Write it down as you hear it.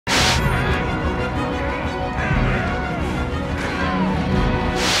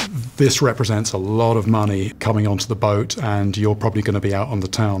This represents a lot of money coming onto the boat, and you're probably going to be out on the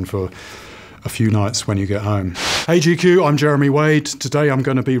town for a few nights when you get home. Hey GQ, I'm Jeremy Wade. Today I'm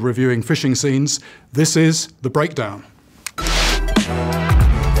going to be reviewing fishing scenes. This is The Breakdown.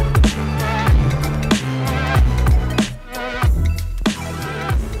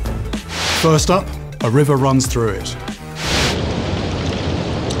 First up, a river runs through it.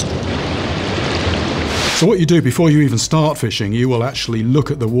 So what you do before you even start fishing, you will actually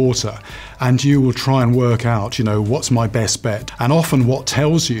look at the water and you will try and work out, what's my best bet. And often what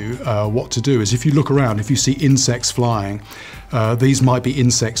tells you what to do is if you look around, if you see insects flying, these might be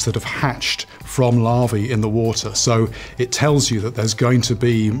insects that have hatched from larvae in the water. So it tells you that there's going to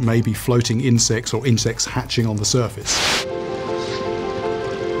be maybe floating insects or insects hatching on the surface.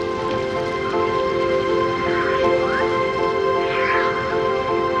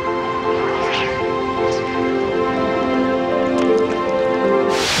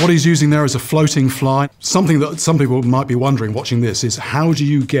 What he's using there is a floating fly. Something that some people might be wondering watching this is how do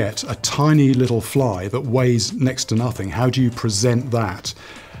you get a tiny little fly that weighs next to nothing? How do you present that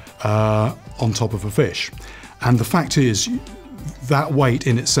on top of a fish? And the fact is that weight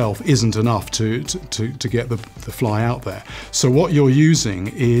in itself isn't enough to get the fly out there. So what you're using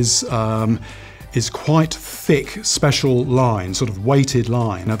is quite thick special line, sort of weighted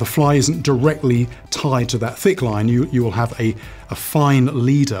line. Now the fly isn't directly tied to that thick line, you will have a fine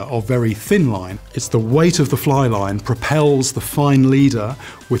leader of very thin line. It's the weight of the fly line propels the fine leader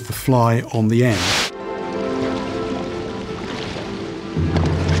with the fly on the end.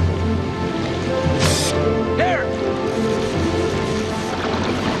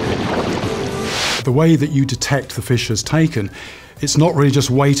 The way that you detect the fish has taken, it's not really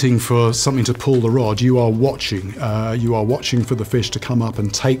just waiting for something to pull the rod. You are watching for the fish to come up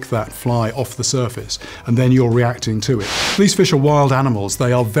and take that fly off the surface, and then you're reacting to it. These fish are wild animals.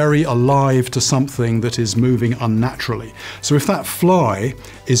 They are very alive to something that is moving unnaturally. So if that fly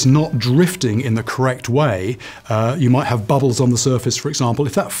is not drifting in the correct way, you might have bubbles on the surface, for example.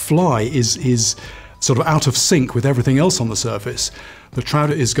 If that fly is sort of out of sync with everything else on the surface, the trout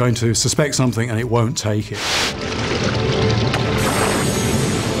is going to suspect something and it won't take it.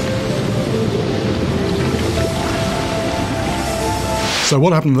 So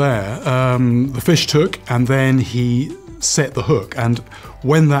what happened there, the fish took and then he set the hook, and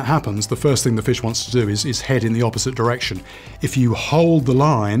when that happens, the first thing the fish wants to do is head in the opposite direction. If you hold the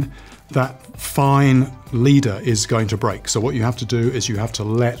line, that fine leader is going to break. So what you have to do is you have to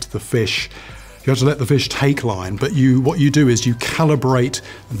let the fish take line, but what you do is you calibrate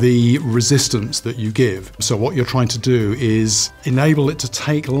the resistance that you give. So what you're trying to do is enable it to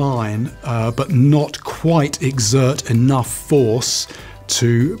take line, but not quite exert enough force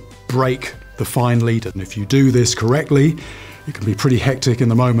to break the fine leader. And if you do this correctly, it can be pretty hectic in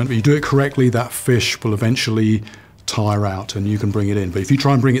the moment, but you do it correctly, that fish will eventually tire out and you can bring it in. But if you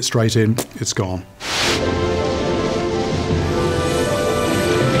try and bring it straight in, it's gone.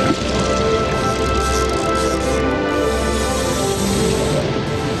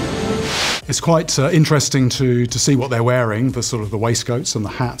 It's quite interesting to see what they're wearing, the sort of the waistcoats and the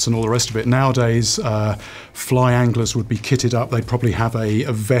hats and all the rest of it. Nowadays, fly anglers would be kitted up. They'd probably have a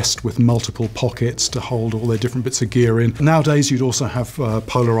vest with multiple pockets to hold all their different bits of gear in. Nowadays, you'd also have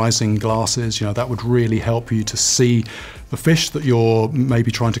polarizing glasses. That would really help you to see the fish that you're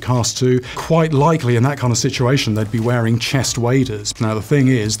maybe trying to cast to. Quite likely in that kind of situation, they'd be wearing chest waders. Now, the thing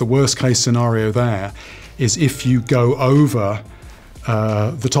is, the worst case scenario there is if you go over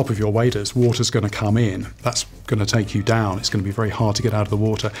the top of your waders, water's going to come in. That's going to take you down. It's going to be very hard to get out of the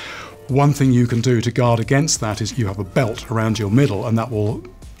water. One thing you can do to guard against that is you have a belt around your middle, and that will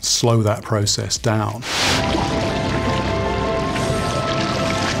slow that process down.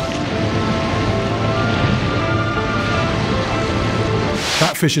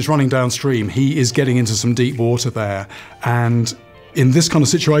 That fish is running downstream. He is getting into some deep water there, and in this kind of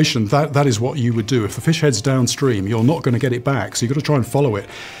situation, that is what you would do. If the fish heads downstream, you're not going to get it back, so you've got to try and follow it.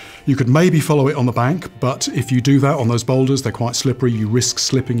 You could maybe follow it on the bank, but if you do that on those boulders, they're quite slippery, you risk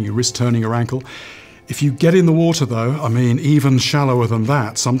slipping, you risk turning your ankle. If you get in the water though, I mean, even shallower than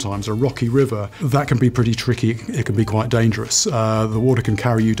that, sometimes a rocky river, that can be pretty tricky, it can be quite dangerous. The water can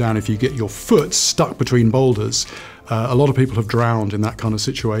carry you down if you get your foot stuck between boulders. A lot of people have drowned in that kind of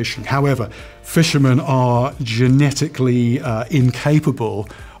situation. However, fishermen are genetically incapable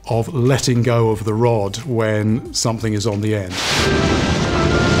of letting go of the rod when something is on the end.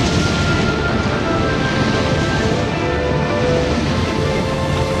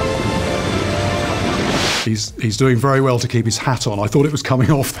 He's doing very well to keep his hat on. I thought it was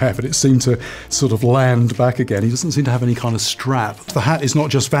coming off there, but it seemed to sort of land back again. He doesn't seem to have any kind of strap. The hat is not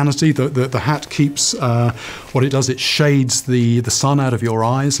just vanity. The hat keeps, what it does, it shades the sun out of your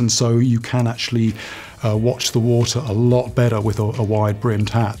eyes, and so you can actually watch the water a lot better with a wide-brimmed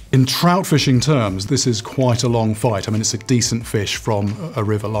hat. In trout fishing terms, this is quite a long fight. I mean, it's a decent fish from a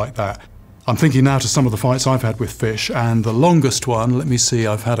river like that. I'm thinking now to some of the fights I've had with fish, and the longest one, let me see,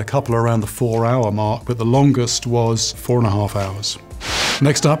 I've had a couple around the 4-hour mark, but the longest was 4.5 hours.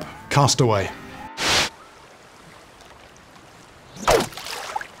 Next up, Castaway.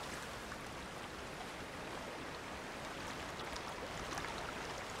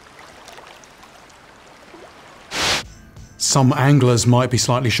 Some anglers might be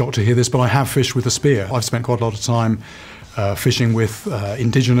slightly shocked to hear this, but I have fished with a spear. I've spent quite a lot of time fishing with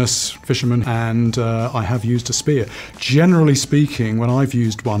indigenous fishermen, and I have used a spear. Generally speaking, when I've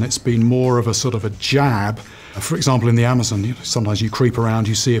used one, it's been more of a sort of a jab. For example, in the Amazon, sometimes you creep around,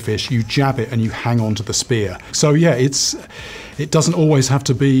 you see a fish, you jab it and you hang on to the spear. So yeah, it doesn't always have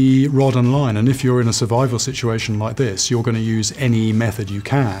to be rod and line, and if you're in a survival situation like this, you're going to use any method you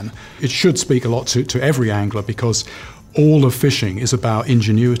can. It should speak a lot to every angler, because all of fishing is about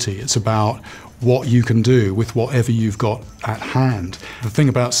ingenuity. It's about what you can do with whatever you've got at hand. The thing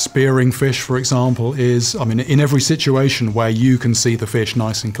about spearing fish, for example, is, I mean, in every situation where you can see the fish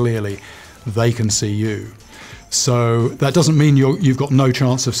nice and clearly, they can see you. So that doesn't mean you've got no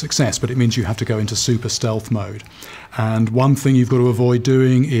chance of success, but it means you have to go into super stealth mode. And one thing you've got to avoid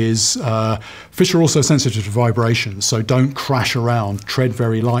doing is, fish are also sensitive to vibration, so don't crash around, tread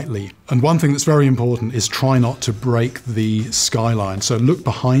very lightly. And one thing that's very important is try not to break the skyline. So look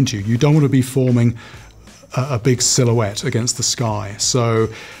behind you. You don't want to be forming a big silhouette against the sky. So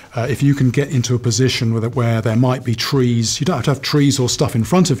if you can get into a position where there might be trees, you don't have to have trees or stuff in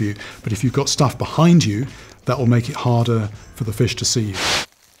front of you, but if you've got stuff behind you, that will make it harder for the fish to see you.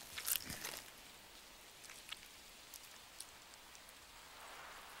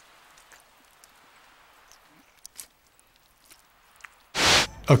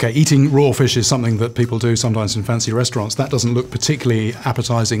 Okay, eating raw fish is something that people do sometimes in fancy restaurants. That doesn't look particularly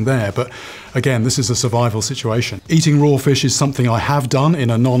appetizing there, but again, this is a survival situation. Eating raw fish is something I have done in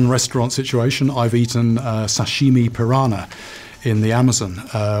a non-restaurant situation. I've eaten sashimi piranha in the Amazon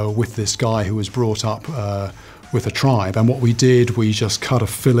with this guy who was brought up with a tribe, and what we did, we just cut a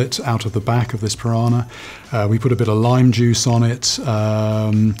fillet out of the back of this piranha. We put a bit of lime juice on it,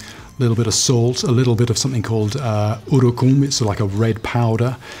 a little bit of salt, a little bit of something called urukum. It's like a red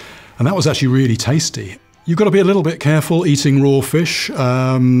powder, and that was actually really tasty. You've got to be a little bit careful eating raw fish.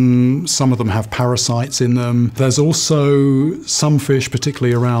 Some of them have parasites in them. There's also some fish,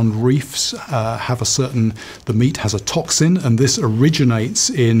 particularly around reefs, the meat has a toxin, and this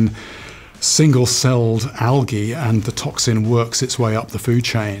originates in single-celled algae, and the toxin works its way up the food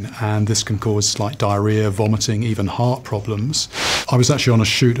chain, and this can cause like diarrhea, vomiting, even heart problems. I was actually on a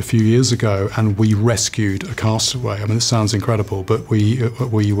shoot a few years ago and we rescued a castaway. I mean, this sounds incredible, but we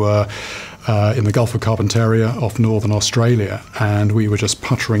were in the Gulf of Carpentaria off northern Australia, and we were just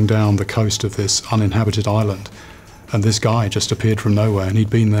puttering down the coast of this uninhabited island, and this guy just appeared from nowhere, and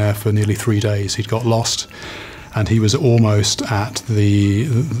he'd been there for nearly 3 days. He'd got lost, and he was almost at the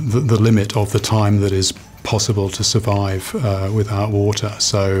limit of the time that is possible to survive without water.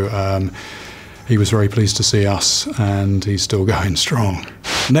 So he was very pleased to see us, and he's still going strong.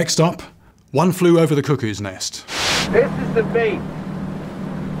 Next up, one flew over the cuckoo's nest. This is the bait.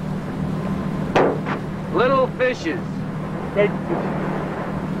 Little fishes.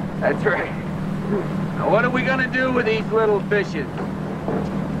 That's right. Now what are we gonna do with these little fishes?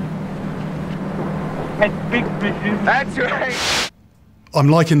 Big fishes. That's right. I'm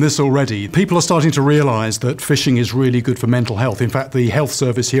liking this already. People are starting to realise that fishing is really good for mental health. In fact, the health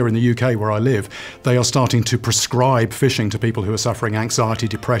service here in the UK where I live, they are starting to prescribe fishing to people who are suffering anxiety,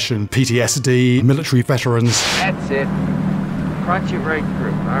 depression, PTSD, military veterans. That's it. Crunch it right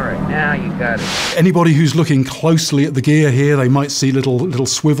through. All right, now you got it. Anybody who's looking closely at the gear here, they might see little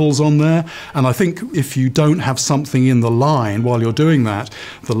swivels on there. And I think if you don't have something in the line while you're doing that,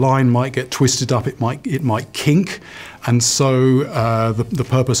 the line might get twisted up, it might kink. And so the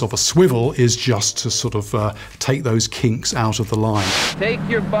purpose of a swivel is just to sort of take those kinks out of the line. Take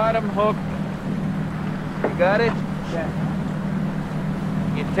your bottom hook. You got it? Yeah.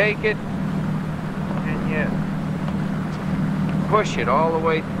 You take it and you push it all the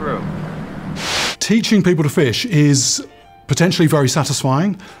way through. Teaching people to fish is potentially very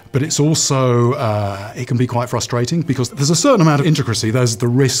satisfying, but it's also, it can be quite frustrating because there's a certain amount of intricacy. There's the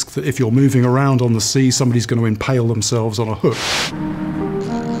risk that if you're moving around on the sea, somebody's going to impale themselves on a hook.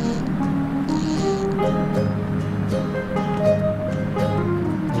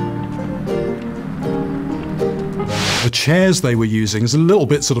 The chairs they were using is a little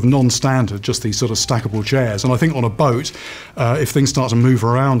bit sort of non-standard, just these sort of stackable chairs. And I think on a boat, if things start to move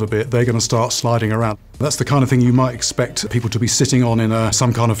around a bit, they're going to start sliding around. That's the kind of thing you might expect people to be sitting on in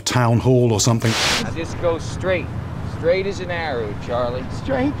some kind of town hall or something. Now just go straight. Straight as an arrow, Charlie.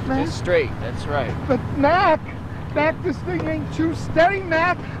 Straight, Mac? Just straight, that's right. But Mac, this thing ain't too steady,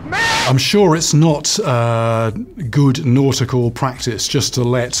 Mac. I'm sure it's not good nautical practice just to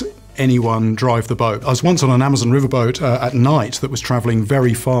let anyone drive the boat. I was once on an Amazon riverboat at night that was travelling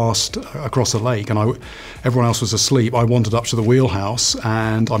very fast across a lake, and everyone else was asleep. I wandered up to the wheelhouse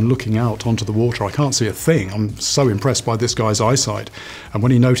and I'm looking out onto the water. I can't see a thing. I'm so impressed by this guy's eyesight. And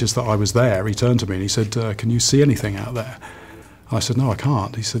when he noticed that I was there, he turned to me and he said, "Can you see anything out there?" I said, "No, I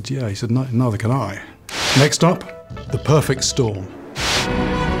can't." He said, "Yeah." He said, "No, neither can I." Next up, the perfect storm.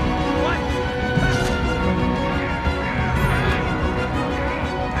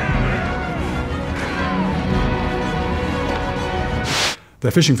 They're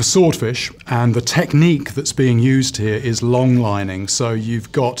fishing for swordfish, and the technique that's being used here is long lining. So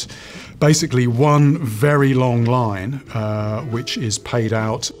you've got basically one very long line, which is paid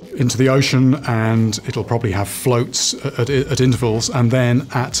out into the ocean, and it'll probably have floats at intervals, and then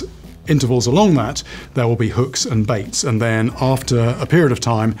at intervals along that, there will be hooks and baits. And then after a period of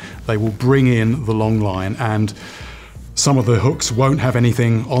time, they will bring in the long line, and some of the hooks won't have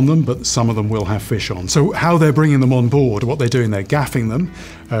anything on them, but some of them will have fish on. So how they're bringing them on board, what they're doing, they're gaffing them,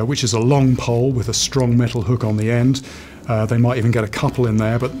 which is a long pole with a strong metal hook on the end. They might even get a couple in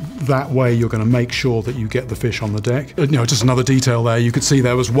there, but that way you're going to make sure that you get the fish on the deck. Just another detail there, you could see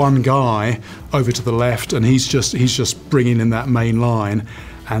there was one guy over to the left, and he's just bringing in that main line,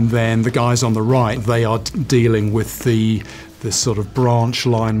 and then the guys on the right, they are dealing with this sort of branch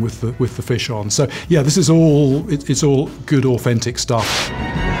line with the fish on. So yeah, this is all, it's all good authentic stuff.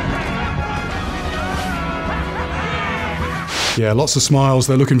 Yeah, lots of smiles,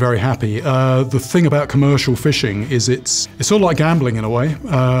 they're looking very happy. The thing about commercial fishing is it's sort of like gambling in a way.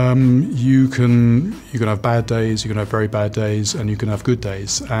 You can have bad days, you can have very bad days, and you can have good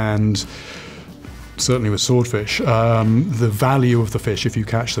days. And certainly with swordfish, the value of the fish, if you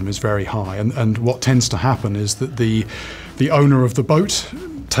catch them, is very high. And what tends to happen is that the owner of the boat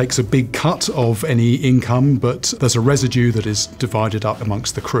takes a big cut of any income, but there's a residue that is divided up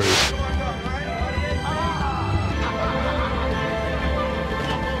amongst the crew.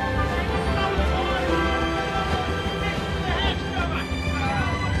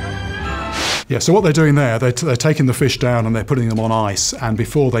 Yeah, so what they're doing there, they're taking the fish down and they're putting them on ice, and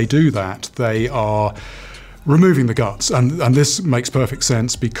before they do that, they are removing the guts. And this makes perfect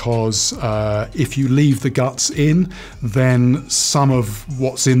sense because if you leave the guts in, then some of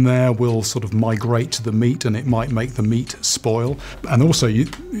what's in there will sort of migrate to the meat and it might make the meat spoil. And also,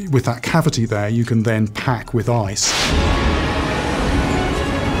 with that cavity there, you can then pack with ice.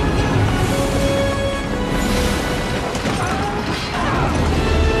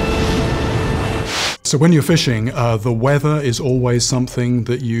 So when you're fishing, the weather is always something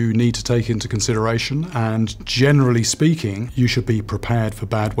that you need to take into consideration, and generally speaking, you should be prepared for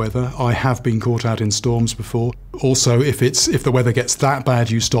bad weather. I have been caught out in storms before. Also, if the weather gets that bad,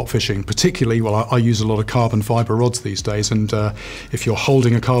 you stop fishing. Particularly, well, I use a lot of carbon fibre rods these days, and if you're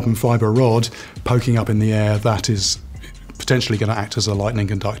holding a carbon fibre rod poking up in the air, that is potentially going to act as a lightning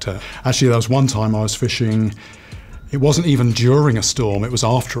conductor. Actually, there was one time I was fishing. It wasn't even during a storm, it was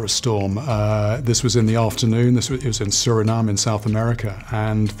after a storm. This was in the afternoon, it was in Suriname in South America,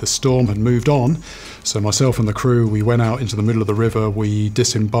 and the storm had moved on. So myself and the crew, we went out into the middle of the river, we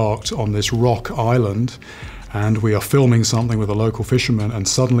disembarked on this rock island, and we are filming something with a local fisherman, and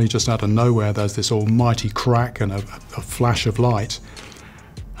suddenly, just out of nowhere, there's this almighty crack and a flash of light.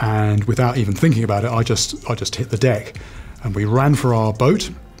 And without even thinking about it, I just hit the deck, and we ran for our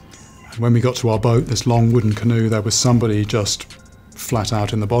boat. And when we got to our boat, this long wooden canoe, there was somebody just flat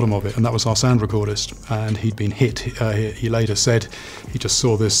out in the bottom of it, and that was our sound recordist. And he'd been hit. He later said he just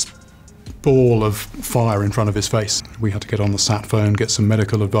saw this ball of fire in front of his face. We had to get on the sat phone, get some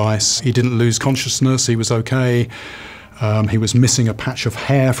medical advice. He didn't lose consciousness, he was okay. He was missing a patch of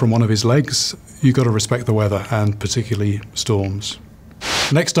hair from one of his legs. You've got to respect the weather, and particularly storms.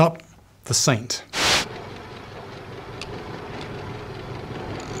 Next up, the Saint.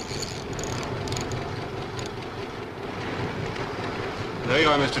 There you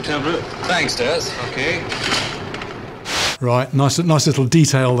are, Mr. Timber. Thanks, Des. Okay. Right, nice little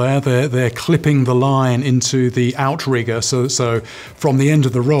detail there. They're clipping the line into the outrigger, so from the end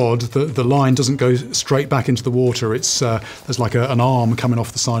of the rod, the line doesn't go straight back into the water. It's there's like an arm coming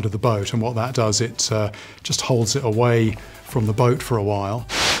off the side of the boat, and what that does, it just holds it away from the boat for a while.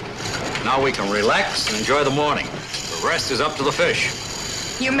 Now we can relax and enjoy the morning. The The rest is up to the fish.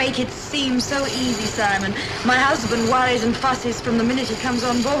 You make it seem so easy, Simon. My husband worries and fusses from the minute he comes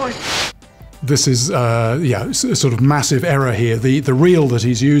on board. This is, a sort of massive error here. The reel that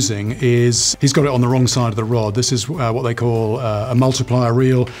he's using is, he's got it on the wrong side of the rod. This is what they call a multiplier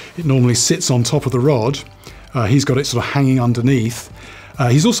reel. It normally sits on top of the rod. He's got it sort of hanging underneath.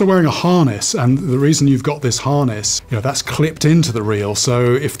 He's also wearing a harness, and the reason you've got this harness, that's clipped into the reel.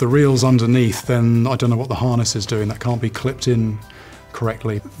 So if the reel's underneath, then I don't know what the harness is doing. That can't be clipped in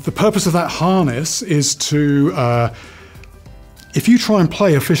correctly. The purpose of that harness is to, if you try and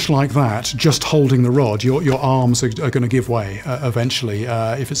play a fish like that, just holding the rod, your arms are going to give way eventually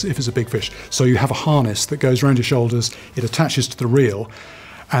if it's a big fish. So you have a harness that goes around your shoulders, it attaches to the reel,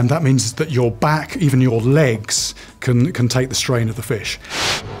 and that means that your back, even your legs, can take the strain of the fish.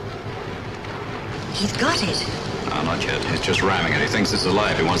 He's got it. No, not yet. He's just ramming it. He thinks it's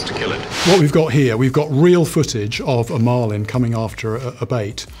alive. He wants to kill it. What we've got here, we've got real footage of a marlin coming after a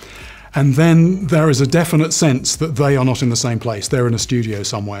bait. And then there is a definite sense that they are not in the same place. They're in a studio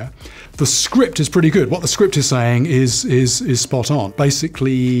somewhere. The script is pretty good. What the script is saying is spot on.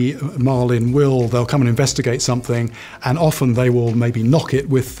 Basically, marlin they'll come and investigate something, and often they will maybe knock it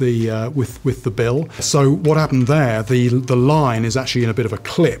with the bill. So what happened there, the line is actually in a bit of a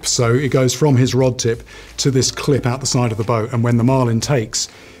clip. So it goes from his rod tip to this clip out the side of the boat, and when the marlin takes,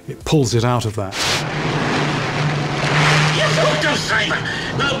 it pulls it out of that. You've hooked him, Simon.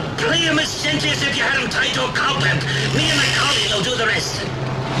 Now play him as gently as if you had him tied to a cowpimp. Me and the collie will do the rest.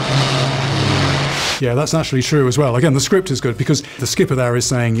 Yeah, that's actually true as well. Again, the script is good because the skipper there is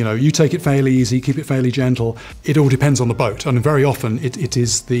saying, you take it fairly easy, keep it fairly gentle. It all depends on the boat, and very often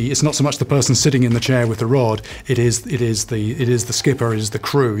it's not so much the person sitting in the chair with the rod. It is the skipper, it is the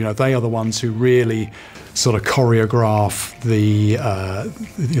crew. They are the ones who really sort of choreograph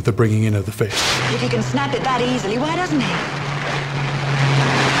the bringing in of the fish. If he can snap it that easily, why doesn't he?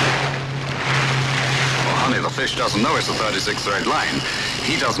 The fish doesn't know it's a 36 thread line.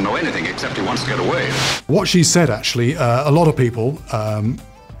 He doesn't know anything except he wants to get away. What she said, actually, a lot of people are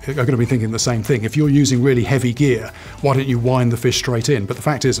going to be thinking the same thing. If you're using really heavy gear, why don't you wind the fish straight in? But the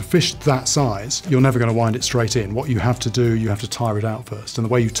fact is, a fish that size, you're never going to wind it straight in. What you have to do, you have to tire it out first. And the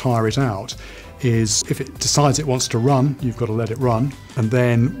way you tire it out is if it decides it wants to run, you've got to let it run. And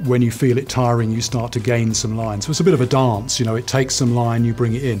then when you feel it tiring, you start to gain some line. So it's a bit of a dance, it takes some line, you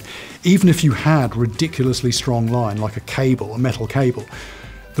bring it in. Even if you had ridiculously strong line, like a cable, a metal cable,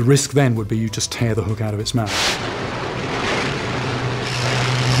 the risk then would be you just tear the hook out of its mouth.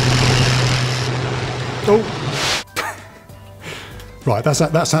 Oh. Right,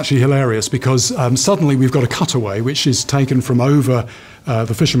 that's actually hilarious because suddenly we've got a cutaway which is taken from over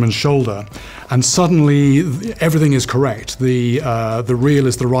the fisherman's shoulder, and suddenly everything is correct. The reel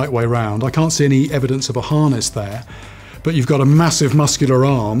is the right way round. I can't see any evidence of a harness there, but you've got a massive muscular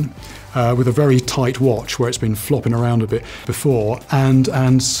arm with a very tight watch where it's been flopping around a bit before,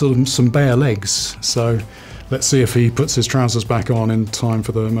 and some bare legs. So let's see if he puts his trousers back on in time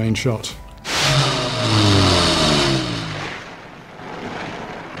for the main shot.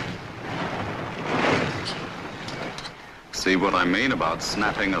 See what I mean about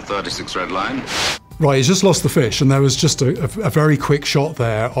snapping a 36 thread line? Right, he's just lost the fish, and there was just a very quick shot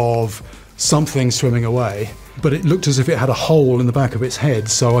there of something swimming away, but it looked as if it had a hole in the back of its head,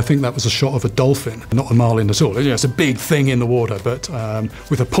 so I think that was a shot of a dolphin, not a marlin at all. It's a big thing in the water, but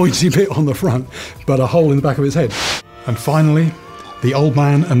with a pointy bit on the front, but a hole in the back of its head. And finally, the old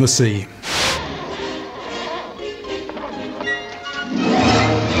man and the sea.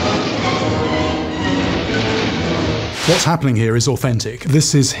 What's happening here is authentic.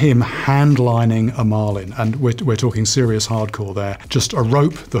 This is him hand-lining a marlin, and we're talking serious hardcore there. Just a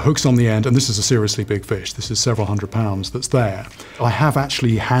rope, the hook's on the end, and this is a seriously big fish. This is several hundred pounds that's there. I have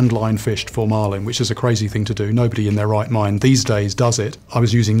actually hand-line fished for marlin, which is a crazy thing to do. Nobody in their right mind these days does it. I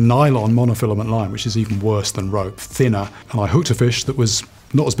was using nylon monofilament line, which is even worse than rope, thinner, and I hooked a fish that was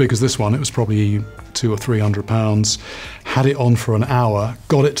not as big as this one. It was probably 200 or 300 pounds. Had it on for an hour,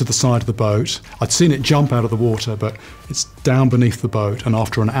 got it to the side of the boat. I'd seen it jump out of the water, but it's down beneath the boat, and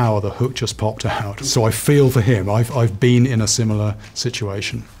after an hour the hook just popped out. So I feel for him. I've been in a similar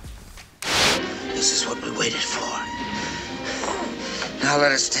situation. This is what we waited for. Now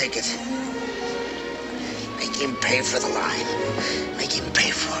let us take it. Make him pay for the line. Make him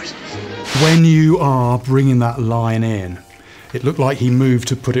pay for it. When you are bringing that line in, it looked like he moved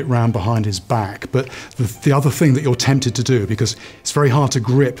to put it round behind his back, but the other thing that you're tempted to do, because it's very hard to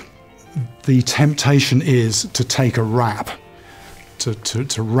grip, the temptation is to take a wrap, to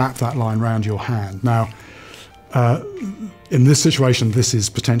wrap that line round your hand. Now, In this situation, this is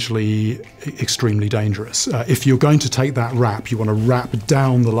potentially extremely dangerous. If you're going to take that wrap, you want to wrap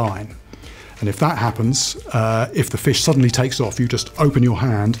down the line. And if that happens, if the fish suddenly takes off, you just open your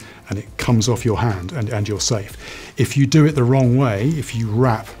hand and it comes off your hand and you're safe. If you do it the wrong way, if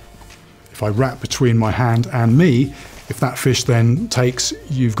I wrap between my hand and me, if that fish then takes,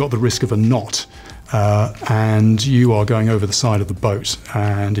 you've got the risk of a knot. And you are going over the side of the boat.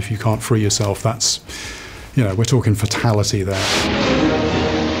 And if you can't free yourself, that's, you know, we're talking fatality there.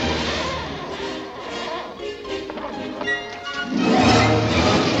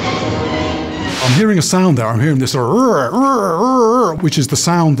 I'm hearing a sound there. I'm hearing this, which is the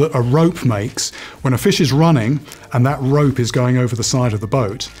sound that a rope makes when a fish is running and that rope is going over the side of the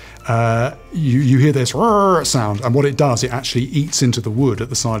boat. You hear this sound, and what it does, it actually eats into the wood at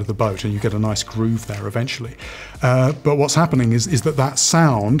the side of the boat, and you get a nice groove there eventually. But what's happening is that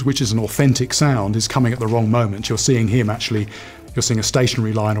sound, which is an authentic sound, is coming at the wrong moment. You're seeing him actually, you're seeing a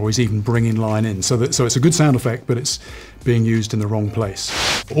stationary line, or he's even bringing line in. So it's a good sound effect, but it's being used in the wrong place.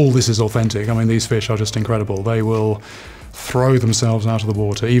 All this is authentic. I mean, these fish are just incredible. They will throw themselves out of the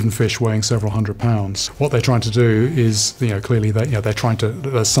water, even fish weighing several hundred pounds. What they're trying to do is, you know, clearly they're trying to,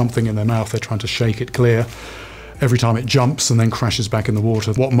 there's something in their mouth, they're trying to shake it clear. Every time it jumps and then crashes back in the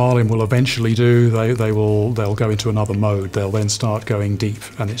water. What marlin will eventually do, they'll go into another mode. They'll then start going deep,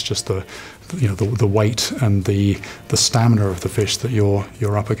 and it's just the weight and the stamina of the fish that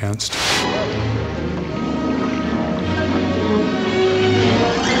you're up against.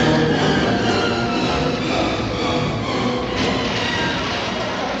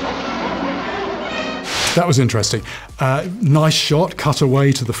 That was interesting. Nice shot, cut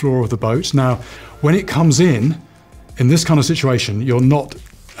away to the floor of the boat. Now, when it comes in this kind of situation, you're not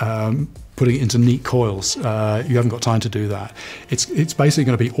putting it into neat coils. You haven't got time to do that. It's basically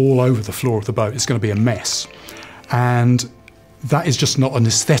going to be all over the floor of the boat. It's going to be a mess. And that is just not an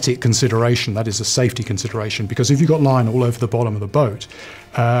aesthetic consideration, that is a safety consideration, because if you've got line all over the bottom of the boat,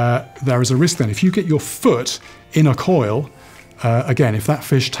 there is a risk then. If you get your foot in a coil, again, if that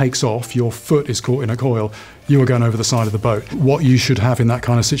fish takes off, your foot is caught in a coil, you are going over the side of the boat. What you should have in that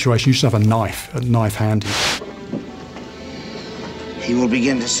kind of situation, you should have a knife handy. He will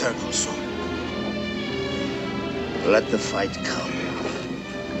begin to circle soon. Let the fight come.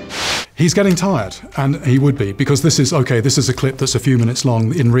 He's getting tired, and he would be, because this is a clip that's a few minutes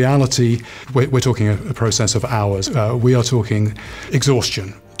long. In reality, we're talking a process of hours. We are talking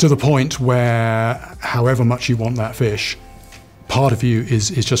exhaustion, to the point where however much you want that fish, part of you is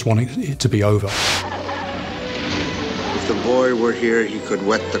just wanting it to be over. If the boy were here, he could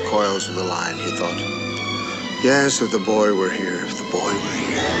wet the coils of the line, he thought. Yes, if the boy were here, if the boy were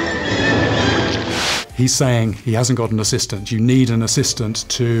here. He's saying he hasn't got an assistant. You need an assistant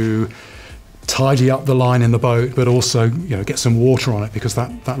to tidy up the line in the boat, but also, you know, get some water on it, because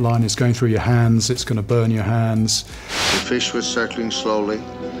that line is going through your hands. It's going to burn your hands. The fish was circling slowly,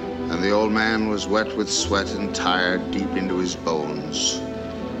 and the old man was wet with sweat and tired deep into his bones.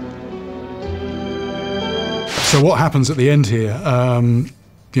 So what happens at the end here?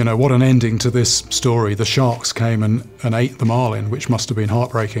 You know, what an ending to this story. The sharks came and ate the marlin, which must have been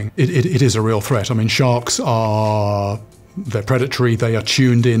heartbreaking. It is a real threat. I mean, sharks they're predatory, they are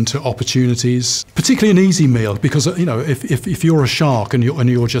tuned into opportunities, particularly an easy meal, because, you know, if you're a shark and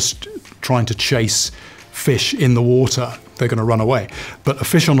you're just trying to chase fish in the water, they're going to run away. But a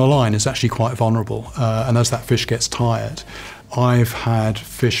fish on a line is actually quite vulnerable, and as that fish gets tired, I've had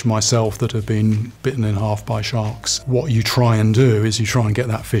fish myself that have been bitten in half by sharks. What you try and do is you try and get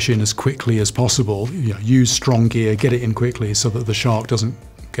that fish in as quickly as possible. You know, use strong gear, get it in quickly so that the shark doesn't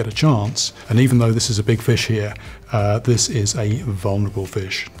get a chance. And even though this is a big fish here, this is a vulnerable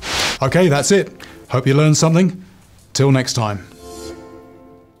fish. Okay, that's it. Hope you learned something. Till next time.